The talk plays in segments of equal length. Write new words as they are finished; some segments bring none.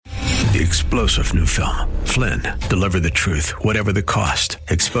The explosive new film, Flynn, deliver the truth, whatever the cost.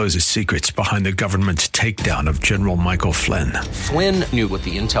 Exposes secrets behind the government's takedown of General Michael Flynn. Flynn knew what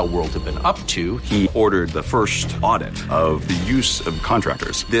the intel world had been up to. He ordered the first audit of the use of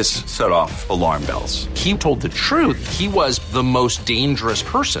contractors. This set off alarm bells. He told the truth. He was the most dangerous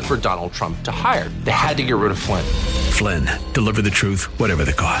person for Donald Trump to hire. They had to get rid of Flynn. Flynn, deliver the truth, whatever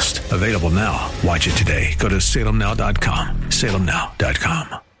the cost. Available now. Watch it today. Go to salemnow.com.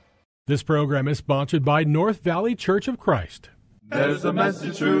 salemnow.com. This program is sponsored by North Valley Church of Christ. There's a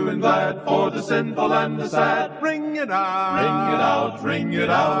message true and glad for the sinful and the sad. Ring it out, ring it out, ring it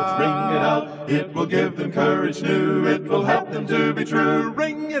out, ring it out. It will give them courage new, it will help them to be true.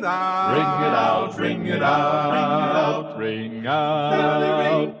 Ring it out, ring it out, ring it out, ring it out, ring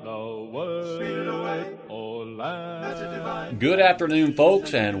out. The word, oh land. Good afternoon,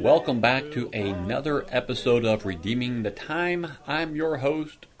 folks, and welcome back to another episode of Redeeming the Time. I'm your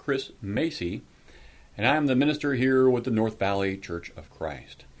host, Chris Macy, and I'm the minister here with the North Valley Church of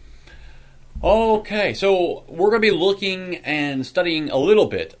Christ. Okay, so we're going to be looking and studying a little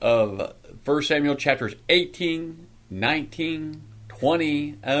bit of 1 Samuel chapters 18, 19,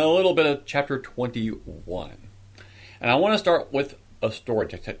 20, and a little bit of chapter 21. And I want to start with a story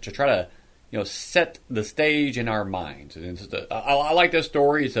to try to set the stage in our minds. And I like this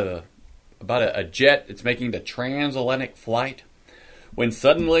story. It's about a jet. It's making the transatlantic flight. When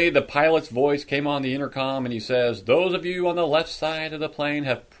suddenly the pilot's voice came on the intercom and he says, "Those of you on the left side of the plane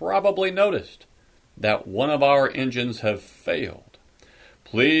have probably noticed that one of our engines have failed.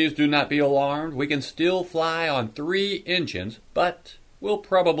 Please do not be alarmed. We can still fly on 3 engines, but we'll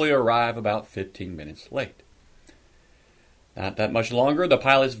probably arrive about 15 minutes late." Not that much longer, the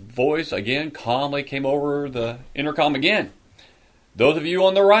pilot's voice again calmly came over the intercom again. "Those of you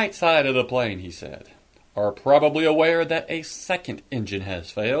on the right side of the plane," he said, "are probably aware that a second engine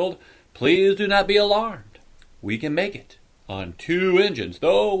has failed. Please do not be alarmed. We can make it on 2 engines,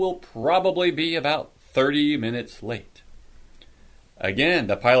 though we'll probably be about 30 minutes late." Again,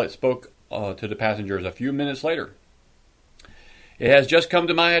 the pilot spoke to the passengers a few minutes later. "It has just come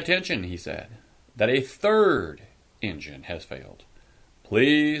to my attention," he said, "that a third engine has failed.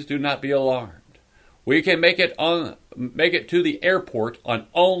 Please do not be alarmed. We can make it to the airport on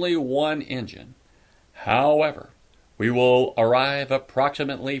only 1 engine. However, we will arrive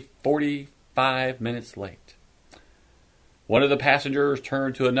approximately 45 minutes late." One of the passengers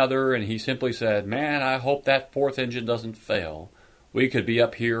turned to another and he simply said, "Man, I hope that 4th engine doesn't fail. We could be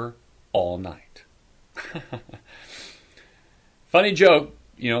up here all night." Funny joke,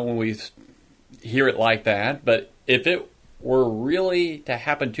 when we hear it like that, but if it were really to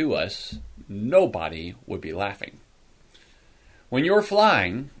happen to us, nobody would be laughing. When you're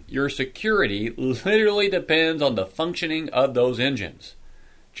flying, your security literally depends on the functioning of those engines.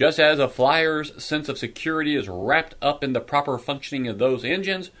 Just as a flyer's sense of security is wrapped up in the proper functioning of those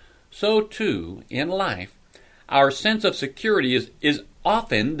engines, so too, in life, our sense of security is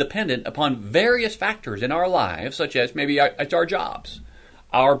often dependent upon various factors in our lives, such as maybe it's our jobs,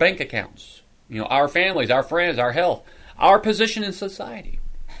 our bank accounts, our families, our friends, our health, our position in society.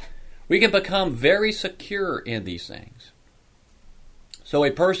 We can become very secure in these things. So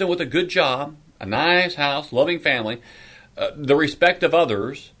a person with a good job, a nice house, loving family, the respect of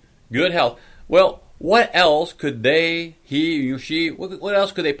others, good health, well, what else could what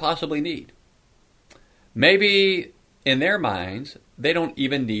else could they possibly need? Maybe in their minds, they don't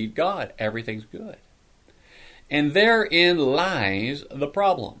even need God. Everything's good. And therein lies the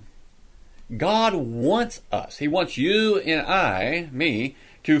problem. God wants us, He wants you and me,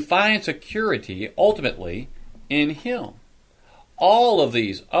 to find security ultimately in Him. All of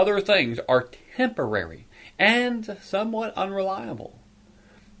these other things are temporary and somewhat unreliable.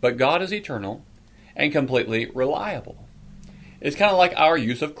 But God is eternal and completely reliable. It's kind of like our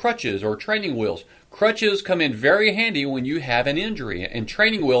use of crutches or training wheels. Crutches come in very handy when you have an injury, and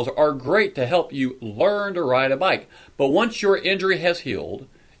training wheels are great to help you learn to ride a bike. But once your injury has healed,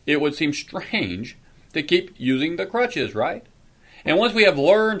 it would seem strange to keep using the crutches, right? And once we have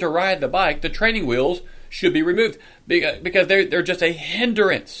learned to ride the bike, the training wheels should be removed because they're just a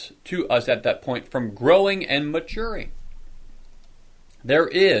hindrance to us at that point from growing and maturing. There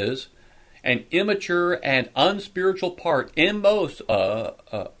is an immature and unspiritual part in most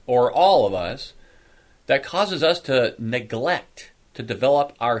or all of us that causes us to neglect to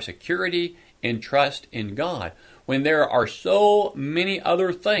develop our security and trust in God when there are so many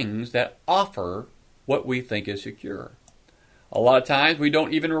other things that offer what we think is secure. A lot of times we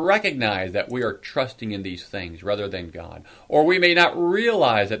don't even recognize that we are trusting in these things rather than God. Or we may not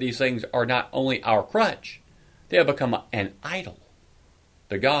realize that these things are not only our crutch, they have become an idol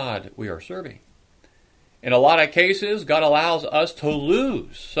the God we are serving. In a lot of cases, God allows us to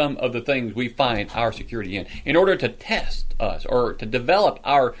lose some of the things we find our security in order to test us or to develop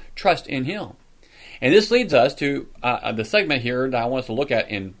our trust in Him. And this leads us to the segment here that I want us to look at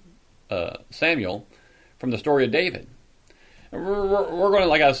in Samuel from the story of David. We're going to,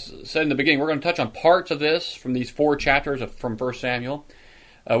 like I said in the beginning, we're going to touch on parts of this from these 4 chapters from 1 Samuel.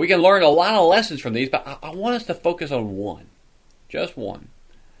 We can learn a lot of lessons from these, but I want us to focus on one. Just one.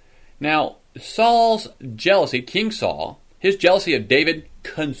 Now, Saul's jealousy, King Saul, his jealousy of David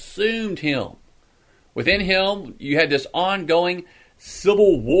consumed him. Within him, you had this ongoing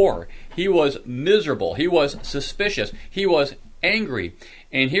civil war. He was miserable. He was suspicious. He was angry.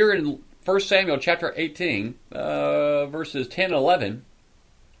 And here in 1 Samuel chapter 18, verses 10 and 11,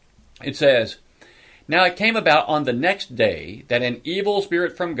 it says, "Now it came about on the next day that an evil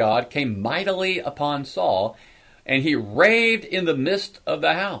spirit from God came mightily upon Saul, and he raved in the midst of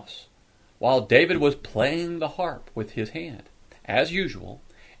the house, while David was playing the harp with his hand, as usual,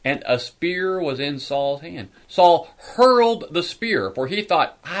 and a spear was in Saul's hand. Saul hurled the spear, for he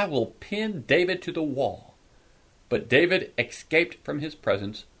thought, I will pin David to the wall. But David escaped from his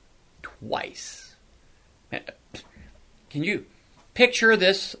presence twice." Can you picture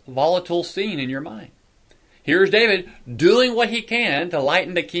this volatile scene in your mind? Here's David doing what he can to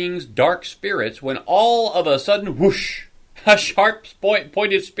lighten the king's dark spirits when all of a sudden, whoosh, a sharp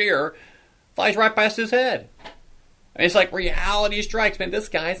pointed spear flies right past his head. And it's like reality strikes. Man, this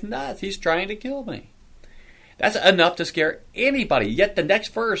guy's nuts. He's trying to kill me. That's enough to scare anybody. Yet the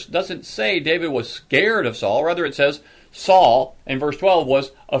next verse doesn't say David was scared of Saul. Rather, it says Saul, in verse 12,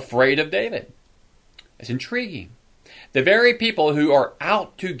 was afraid of David. It's intriguing. The very people who are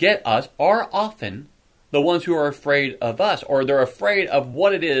out to get us are often the ones who are afraid of us, or they're afraid of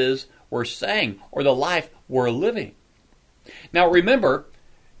what it is we're saying, or the life we're living. Now remember,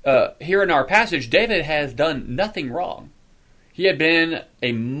 here in our passage, David has done nothing wrong. He had been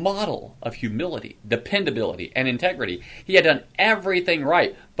a model of humility, dependability, and integrity. He had done everything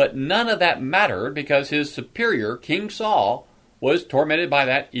right, but none of that mattered because his superior, King Saul, was tormented by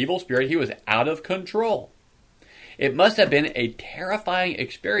that evil spirit. He was out of control. It must have been a terrifying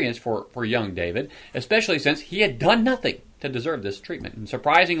experience for young David, especially since he had done nothing to deserve this treatment. And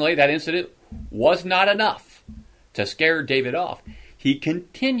surprisingly, that incident was not enough to scare David off. He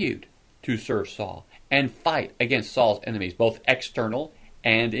continued to serve Saul and fight against Saul's enemies, both external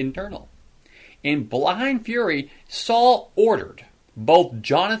and internal. In blind fury, Saul ordered both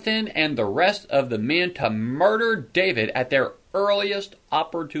Jonathan and the rest of the men to murder David at their earliest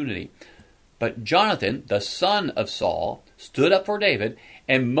opportunity. But Jonathan, the son of Saul, stood up for David,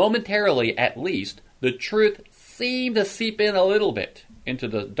 and momentarily at least, the truth seemed to seep in a little bit into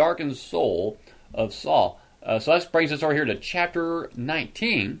the darkened soul of Saul. So that brings us over here to chapter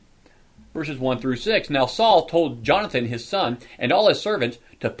 19, verses 1 through 6. Now Saul told Jonathan, his son, and all his servants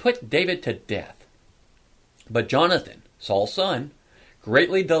to put David to death. But Jonathan, Saul's son,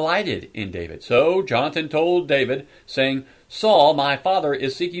 greatly delighted in David. So Jonathan told David, saying, Saul, my father,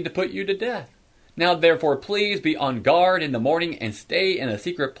 is seeking to put you to death. Now therefore please be on guard in the morning and stay in a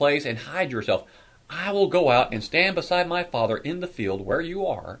secret place and hide yourself. I will go out and stand beside my father in the field where you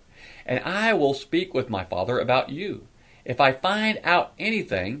are, and I will speak with my father about you. If I find out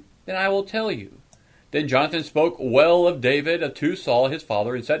anything, then I will tell you. Then Jonathan spoke well of David to Saul his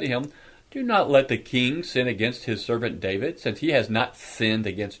father, and said to him, Do not let the king sin against his servant David, since he has not sinned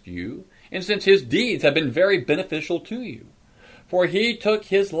against you, and since his deeds have been very beneficial to you. For he took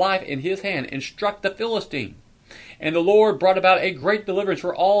his life in his hand and struck the Philistine. And the Lord brought about a great deliverance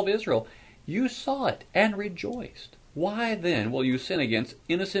for all of Israel. You saw it and rejoiced. Why then will you sin against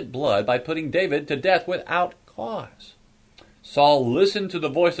innocent blood by putting David to death without cause? Saul listened to the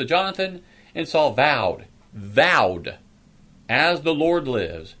voice of Jonathan, and Saul vowed, as the Lord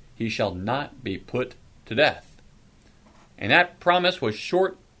lives, he shall not be put to death. And that promise was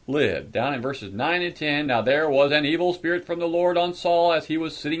short-lived. Down in verses 9 and 10, now there was an evil spirit from the Lord on Saul as he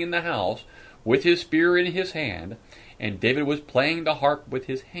was sitting in the house with his spear in his hand, and David was playing the harp with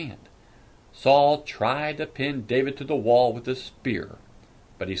his hand. Saul tried to pin David to the wall with the spear,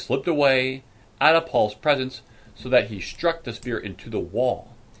 but he slipped away out of Saul's presence so that he struck the spear into the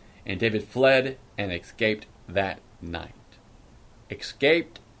wall. And David fled and escaped that night.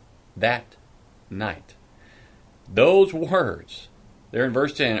 Escaped that night. Those words there in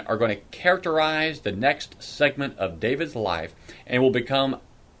verse 10 are going to characterize the next segment of David's life and will become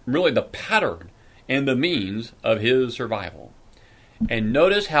really the pattern and the means of his survival. And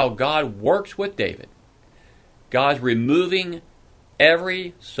notice how God works with David. God's removing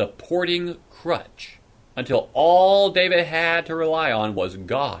every supporting crutch until all David had to rely on was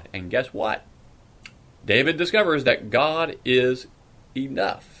God. And guess what? David discovers that God is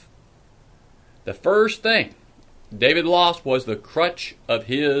enough. The first thing David lost was the crutch of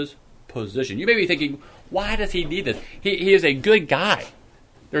his position. You may be thinking, why does he need this? He is a good guy.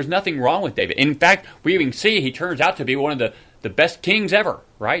 There's nothing wrong with David. In fact, we even see he turns out to be one of the best kings ever,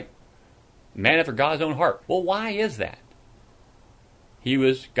 right? Man after God's own heart. Well, why is that?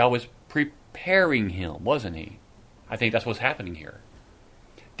 God was preparing him, wasn't he? I think that's what's happening here.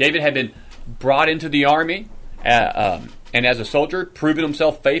 David had been brought into the army, and as a soldier, proven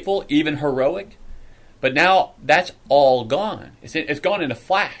himself faithful, even heroic. But now that's all gone. It's gone in a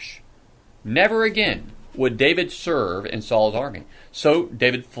flash. Never again would David serve in Saul's army. So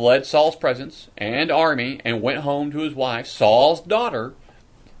David fled Saul's presence and army and went home to his wife, Saul's daughter.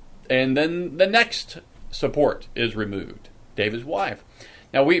 And then the next support is removed, David's wife.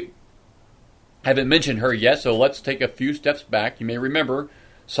 Now we haven't mentioned her yet, so let's take a few steps back. You may remember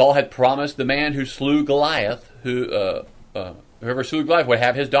Saul had promised the man who slew Goliath, whoever slew Goliath would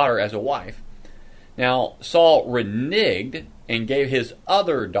have his daughter as a wife. Now Saul reneged and gave his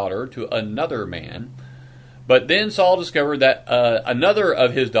other daughter to another man. But then Saul discovered that another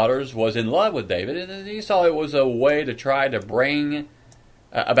of his daughters was in love with David, and he saw it was a way to try to bring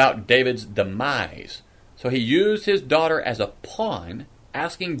about David's demise. So he used his daughter as a pawn,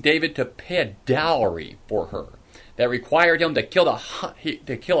 asking David to pay a dowry for her that required him to kill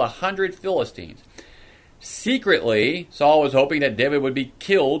 100 Philistines. Secretly, Saul was hoping that David would be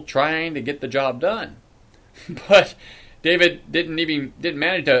killed trying to get the job done. But David didn't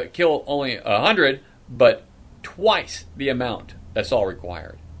manage to kill only 100, but twice the amount that Saul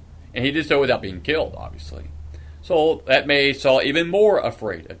required. And he did so without being killed, obviously. So that made Saul even more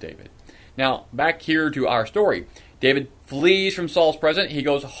afraid of David. Now, back here to our story. David flees from Saul's presence. He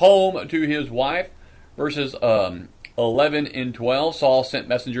goes home to his wife. Verses 11 and 12, Saul sent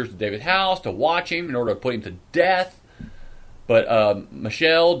messengers to David's house to watch him in order to put him to death. But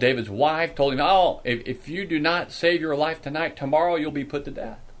Michal, David's wife, told him, if you do not save your life tonight, tomorrow you'll be put to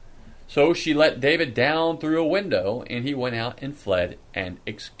death. So she let David down through a window, and he went out and fled and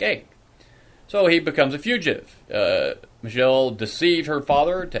escaped. So he becomes a fugitive. Michal deceived her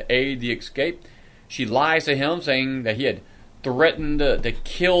father to aid the escape. She lies to him, saying that he had threatened to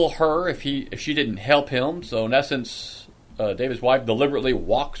kill her if she didn't help him. So in essence, David's wife deliberately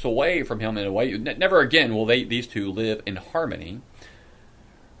walks away from him in a way. Never again will these two live in harmony.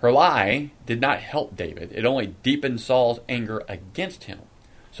 Her lie did not help David. It only deepened Saul's anger against him.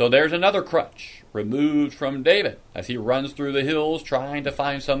 So there's another crutch removed from David as he runs through the hills trying to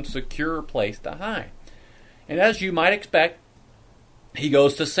find some secure place to hide. And as you might expect, he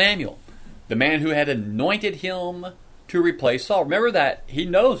goes to Samuel, the man who had anointed him to replace Saul. Remember that. He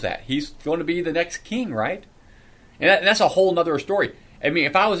knows that. He's going to be the next king, right? And that's a whole other story. I mean,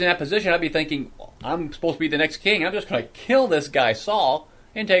 if I was in that position, I'd be thinking, I'm supposed to be the next king. I'm just going to kill this guy Saul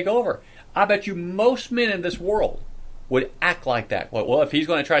and take over. I bet you most men in this world would act like that. Well, if he's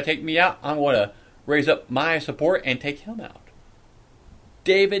going to try to take me out, I'm going to raise up my support and take him out.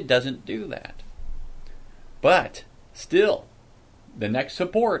 David doesn't do that. But still, the next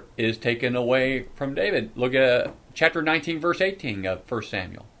support is taken away from David. Look at chapter 19, verse 18 of 1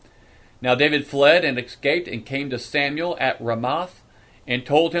 Samuel. Now David fled and escaped and came to Samuel at Ramoth and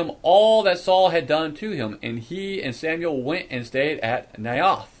told him all that Saul had done to him. And he and Samuel went and stayed at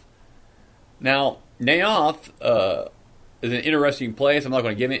Naioth. Now, Naioth is an interesting place. I'm not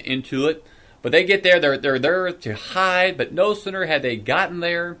going to get into it. But they get there. They're there to hide. But no sooner had they gotten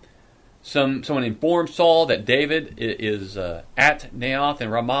there, someone informed Saul that David is at Naioth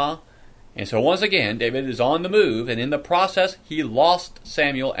and Ramah. And so once again, David is on the move. And in the process, he lost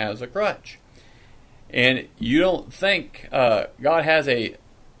Samuel as a crutch. And you don't think God has I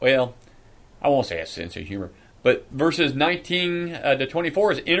won't say a sense of humor. But verses 19 to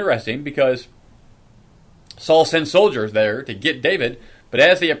 24 is interesting because Saul sends soldiers there to get David. But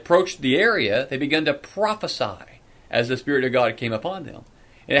as they approached the area, they began to prophesy as the Spirit of God came upon them.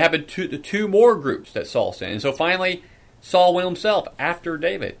 And it happened to the two more groups that Saul sent. And so finally, Saul went himself after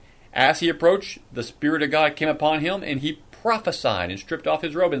David. As he approached, the Spirit of God came upon him, and he prophesied and stripped off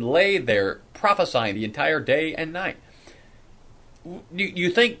his robe and lay there prophesying the entire day and night. You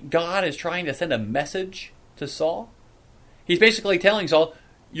think God is trying to send a message to Saul? He's basically telling Saul,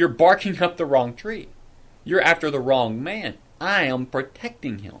 you're barking up the wrong tree. You're after the wrong man. I am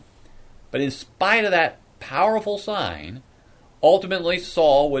protecting him. But in spite of that powerful sign, ultimately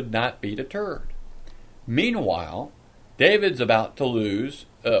Saul would not be deterred. Meanwhile, David's about to lose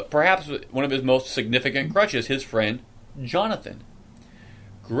perhaps one of his most significant crutches, his friend Jonathan.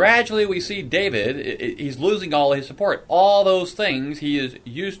 gradually we see David, he's losing all his support. All those things he is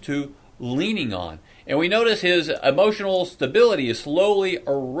used to leaning on. And we notice his emotional stability is slowly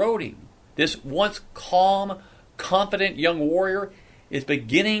eroding. This once calm, confident young warrior is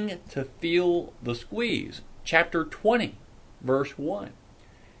beginning to feel the squeeze. Chapter 20, verse 1.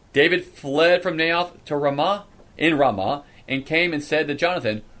 David fled from Naioth to Ramah, and came and said to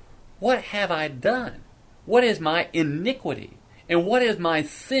Jonathan, "What have I done? What is my iniquity? And what is my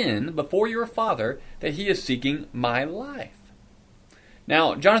sin before your father that he is seeking my life?"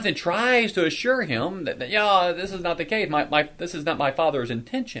 Now, Jonathan tries to assure him that this is not the case. This is not my father's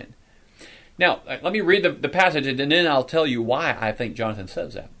intention. Now, let me read the passage, and then I'll tell you why I think Jonathan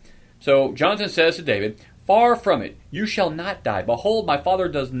says that. So, Jonathan says to David, "Far from it, you shall not die. Behold, my father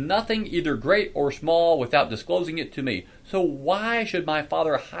does nothing, either great or small, without disclosing it to me. So why should my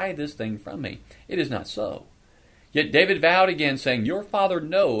father hide this thing from me? It is not so." Yet David vowed again, saying, "Your father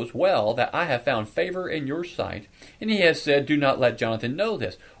knows well that I have found favor in your sight, and he has said, 'Do not let Jonathan know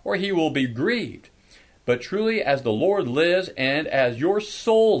this, or he will be grieved.' But truly, as the Lord lives, and as your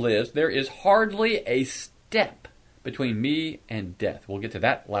soul lives, there is hardly a step between me and death." We'll get to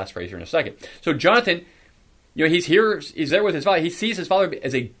that last phrase here in a second. So Jonathan, he's there with his father. He sees his father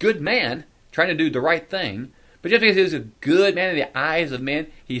as a good man, trying to do the right thing. But just because he's a good man in the eyes of men,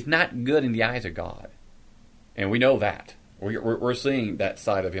 he's not good in the eyes of God. And we know that. We're seeing that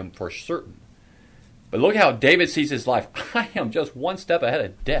side of him for certain. But look how David sees his life. I am just one step ahead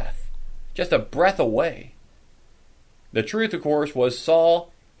of death. Just a breath away. The truth, of course, was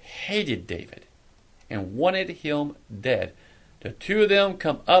Saul hated David and wanted him dead. The two of them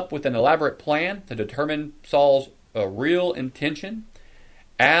come up with an elaborate plan to determine Saul's real intention.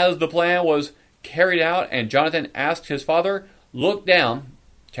 As the plan was carried out and Jonathan asks his father, look down,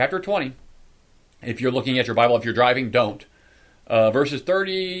 chapter 20. If you're looking at your Bible, if you're driving, don't. Verses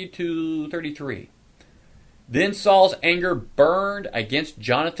 30 to 33. Then Saul's anger burned against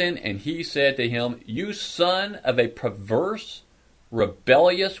Jonathan, and he said to him, "You son of a perverse,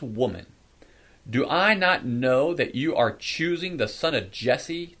 rebellious woman, do I not know that you are choosing the son of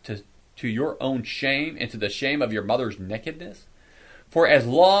Jesse to your own shame and to the shame of your mother's nakedness? For as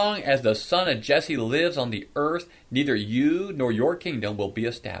long as the son of Jesse lives on the earth, neither you nor your kingdom will be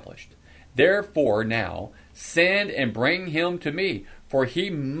established. Therefore now send and bring him to me, for he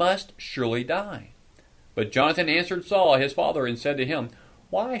must surely die." But Jonathan answered Saul his father and said to him,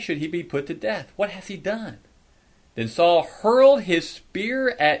 "Why should he be put to death? What has he done?" Then Saul hurled his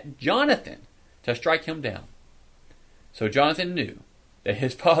spear at Jonathan to strike him down. So Jonathan knew that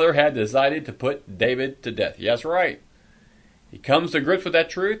his father had decided to put David to death. Yes, right. He comes to grips with that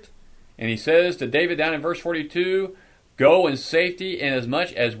truth, and he says to David down in verse 42, "Go in safety,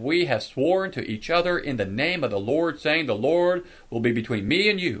 inasmuch as we have sworn to each other in the name of the Lord, saying, the Lord will be between me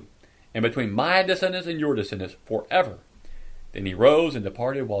and you, and between my descendants and your descendants forever." Then he rose and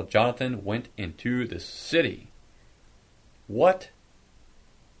departed while Jonathan went into the city. What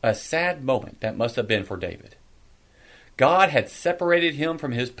a sad moment that must have been for David. God had separated him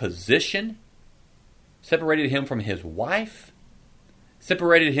from his position, separated him from his wife,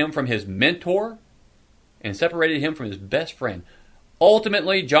 separated him from his mentor, and separated him from his best friend.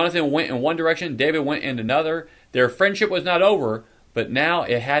 Ultimately, Jonathan went in one direction, David went in another. Their friendship was not over, but now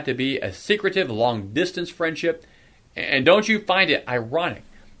it had to be a secretive, long-distance friendship. And don't you find it ironic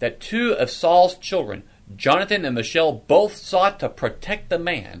that two of Saul's children, Jonathan and Michelle, both sought to protect the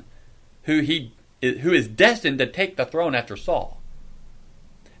man who is destined to take the throne after Saul?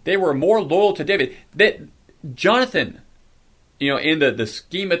 They were more loyal to David. Jonathan, in the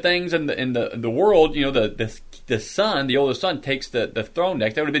scheme of things in the world, the son, the oldest son, takes the throne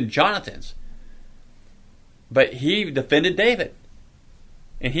next. That would have been Jonathan's. But he defended David.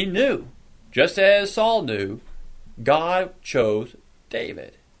 And he knew, just as Saul knew, God chose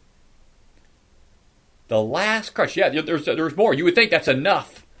David. The last crutch. Yeah, there's more. You would think that's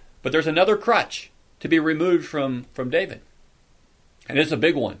enough. But there's another crutch to be removed from David. And it's a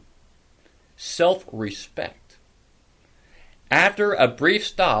big one. Self-respect. After a brief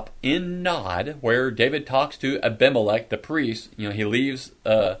stop in Nod, where David talks to Abimelech, the priest, he leaves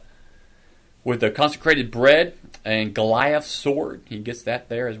with the consecrated bread and Goliath's sword. He gets that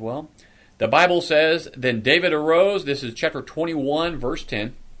there as well. The Bible says, then David arose. This is chapter 21, verse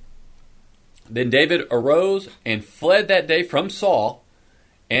 10. Then David arose and fled that day from Saul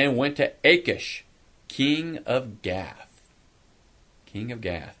and went to Achish, king of Gath. King of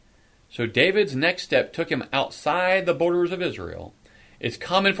Gath. So David's next step took him outside the borders of Israel. It's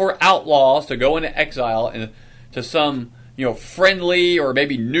common for outlaws to go into exile and to some, friendly or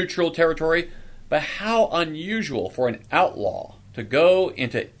maybe neutral territory. But how unusual for an outlaw to go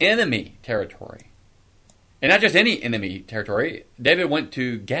into enemy territory. And not just any enemy territory. David went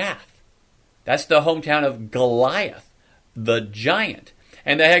to Gath. That's the hometown of Goliath, the giant,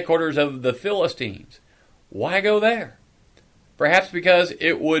 and the headquarters of the Philistines. Why go there? Perhaps because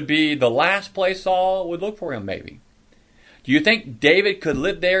it would be the last place Saul would look for him, maybe. Do you think David could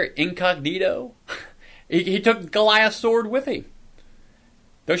live there incognito? He took Goliath's sword with him.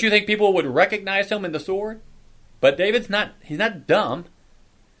 Don't you think people would recognize him in the sword? But he's not dumb.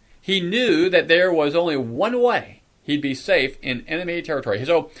 He knew that there was only one way he'd be safe in enemy territory.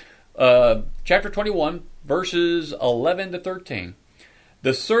 So, chapter 21, verses 11 to 13.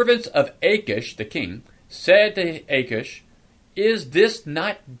 The servants of Achish, the king, said to Achish, "Is this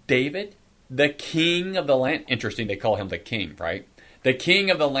not David, the king of the land?" Interesting, they call him the king, right? The king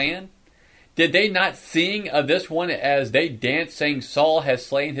of the land. Did they not sing of this one as they danced, saying, "Saul has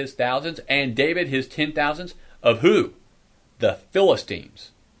slain his thousands, and David his 10,000s"? Of who? The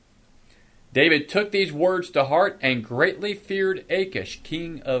Philistines. David took these words to heart and greatly feared Achish,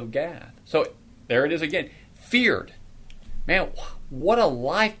 king of Gath. So there it is again. Feared. Man, what a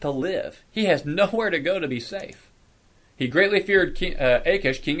life to live. He has nowhere to go to be safe. He greatly feared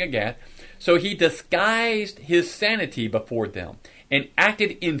Achish, king of Gath, so he disguised his sanity before them and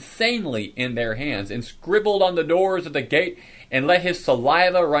acted insanely in their hands and scribbled on the doors of the gate and let his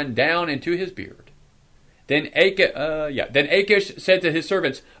saliva run down into his beard. Then Achish said to his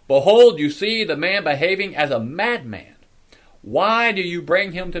servants, "Behold, you see the man behaving as a madman. Why do you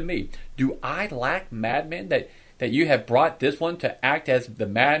bring him to me? Do I lack madmen that you have brought this one to act as the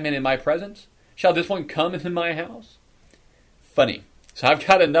madman in my presence? Shall this one come into my house?" Funny. So I've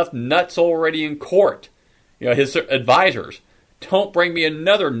got enough nuts already in court. His advisors. Don't bring me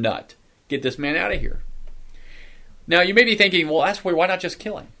another nut. Get this man out of here. Now, you may be thinking, well, that's why not just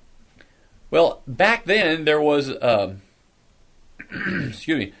kill him? Well, back then there was,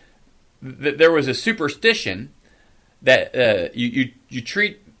 there was a superstition that you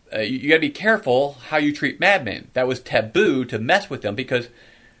treat, you got to be careful how you treat madmen. That was taboo to mess with them because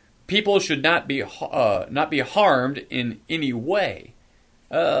people should not be harmed in any way.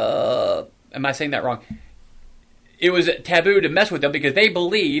 Am I saying that wrong? It was taboo to mess with them because they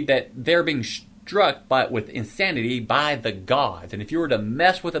believed that they're being struck with insanity by the gods. And if you were to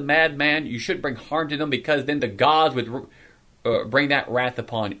mess with a madman, you shouldn't bring harm to them because then the gods would bring that wrath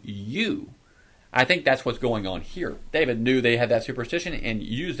upon you. I think that's what's going on here. David knew they had that superstition and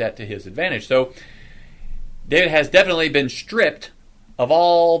used that to his advantage. So David has definitely been stripped of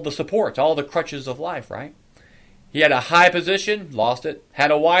all the supports, all the crutches of life, right? He had a high position, lost it.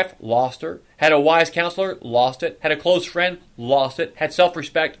 Had a wife, lost her. Had a wise counselor, lost it. Had a close friend, lost it. Had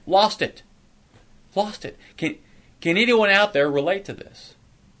self-respect, lost it. Lost it. Can anyone out there relate to this?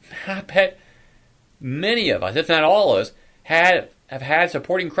 I bet many of us, if not all of us, have had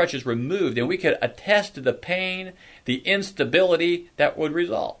supporting crutches removed, and we could attest to the pain, the instability that would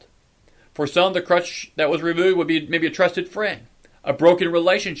result. For some, the crutch that was removed would be maybe a trusted friend, a broken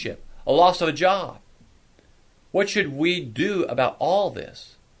relationship, a loss of a job. What should we do about all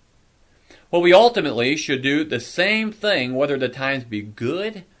this? Well, we ultimately should do the same thing whether the times be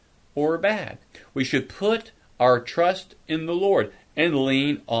good or bad. We should put our trust in the Lord and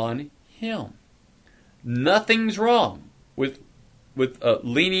lean on Him. Nothing's wrong with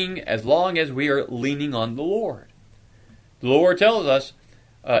leaning as long as we are leaning on the Lord. The Lord tells us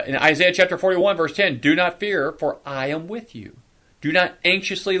in Isaiah chapter 41 verse 10, "Do not fear, for I am with you. Do not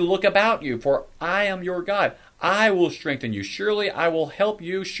anxiously look about you, for I am your God. I will strengthen you. Surely I will help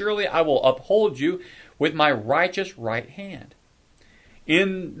you. Surely I will uphold you with my righteous right hand."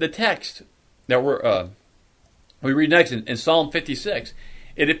 In the text that we read next in Psalm 56,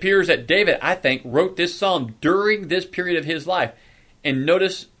 it appears that David, I think, wrote this psalm during this period of his life. And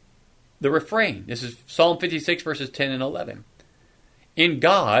notice the refrain. This is Psalm 56 verses 10 and 11. "In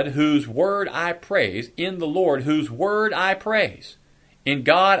God, whose word I praise, in the Lord, whose word I praise. In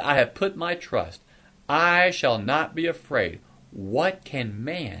God I have put my trust. I shall not be afraid. What can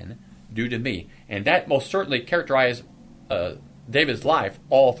man do to me?" And that most certainly characterized David's life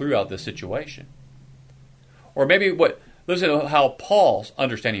all throughout this situation. Or maybe listen to how Paul's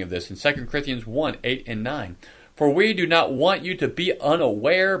understanding of this in 2 Corinthians 1, 8 and 9. "For we do not want you to be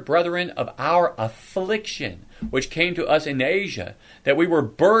unaware, brethren, of our affliction, which came to us in Asia, that we were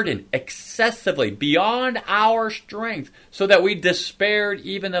burdened excessively beyond our strength, so that we despaired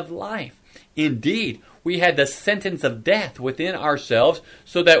even of life. Indeed, we had the sentence of death within ourselves,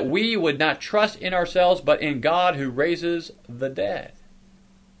 so that we would not trust in ourselves, but in God who raises the dead."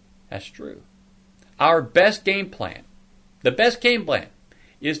 That's true. Our best game plan, the best game plan,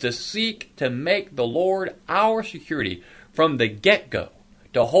 is to seek to make the Lord our security, from the get-go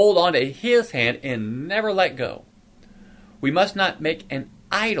to hold on to His hand and never let go. We must not make an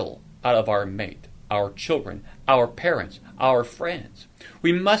idol out of our mate, our children, our parents, our friends.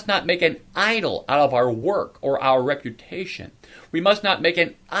 We must not make an idol out of our work or our reputation. We must not make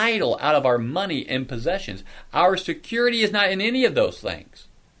an idol out of our money and possessions. Our security is not in any of those things.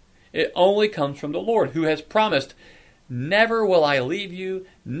 It only comes from the Lord, who has promised, never will I leave you,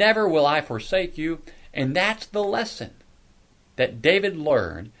 never will I forsake you. And that's the lesson that David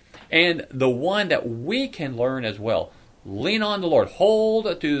learned, and the one that we can learn as well. Lean on the Lord.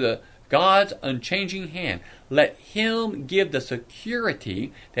 Hold to God's unchanging hand. Let Him give the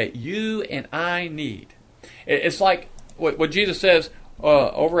security that you and I need. It's like what Jesus says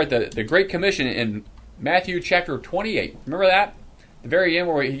over at the Great Commission in Matthew chapter 28. Remember that? The very end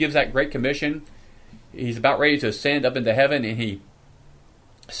where He gives that Great Commission. He's about ready to ascend up into heaven, and He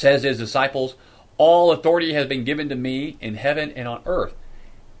says to His disciples, all authority has been given to me in heaven and on earth.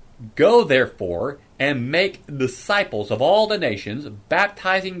 Go therefore and make disciples of all the nations,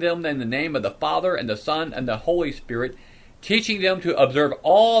 baptizing them in the name of the Father and the Son and the Holy Spirit, teaching them to observe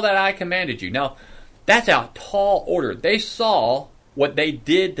all that I commanded you. Now, that's a tall order. They saw what they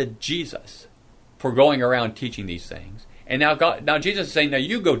did to Jesus for going around teaching these things. And now Jesus is saying, now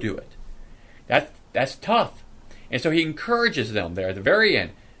you go do it. That's tough. And so He encourages them there at the very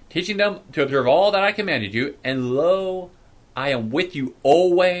end, teaching them to observe all that I commanded you, and lo, I am with you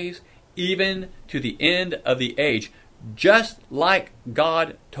always, even to the end of the age, just like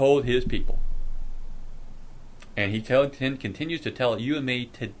God told His people. And He continues to tell you and me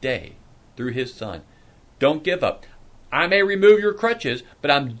today, through His Son, don't give up. I may remove your crutches,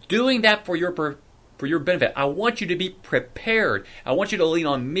 but I'm doing that for your benefit. I want you to be prepared. I want you to lean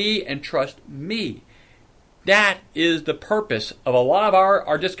on me and trust me. That is the purpose of a lot of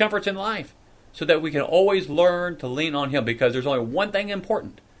our discomforts in life, so that we can always learn to lean on Him, because there's only one thing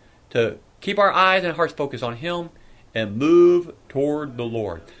important: to keep our eyes and hearts focused on Him and move toward the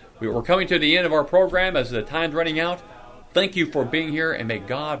Lord. We're coming to the end of our program as the time's running out. Thank you for being here, and may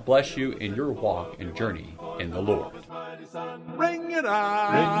God bless you in your walk and journey in the Lord. Ring it out,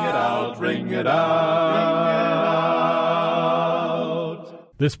 ring it out, ring it out.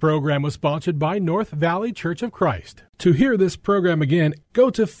 This program was sponsored by North Valley Church of Christ. To hear this program again, go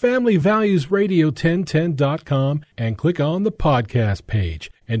to FamilyValuesRadio1010.com and click on the podcast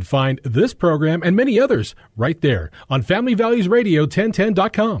page, and find this program and many others right there on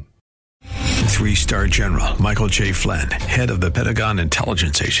FamilyValuesRadio1010.com. 3-star General Michael J. Flynn, head of the Pentagon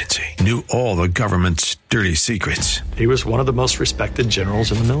Intelligence Agency, knew all the government's dirty secrets. He was one of the most respected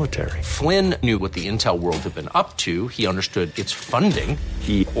generals in the military. Flynn knew what the intel world had been up to. He understood its funding.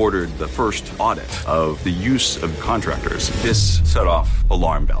 He ordered the first audit of the use of contractors. This set off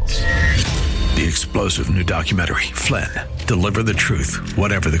alarm bells. The explosive new documentary, Flynn, Deliver the Truth,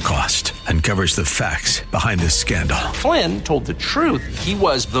 Whatever the Cost, uncovers the facts behind this scandal. Flynn told the truth. He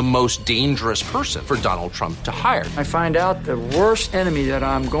was the most dangerous person for Donald Trump to hire. I find out the worst enemy that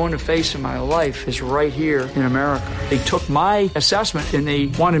I'm going to face in my life is right here in America. They took my assessment and they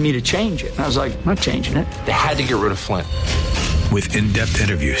wanted me to change it. And I was like, I'm not changing it. They had to get rid of Flynn. With in-depth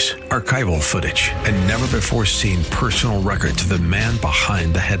interviews, archival footage, and never-before-seen personal records of the man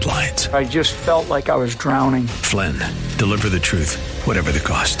behind the headlines. I just felt like I was drowning. Flynn, Deliver the Truth, Whatever the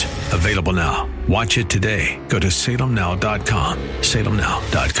Cost. Available now. Watch it today. Go to salemnow.com.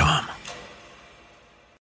 salemnow.com.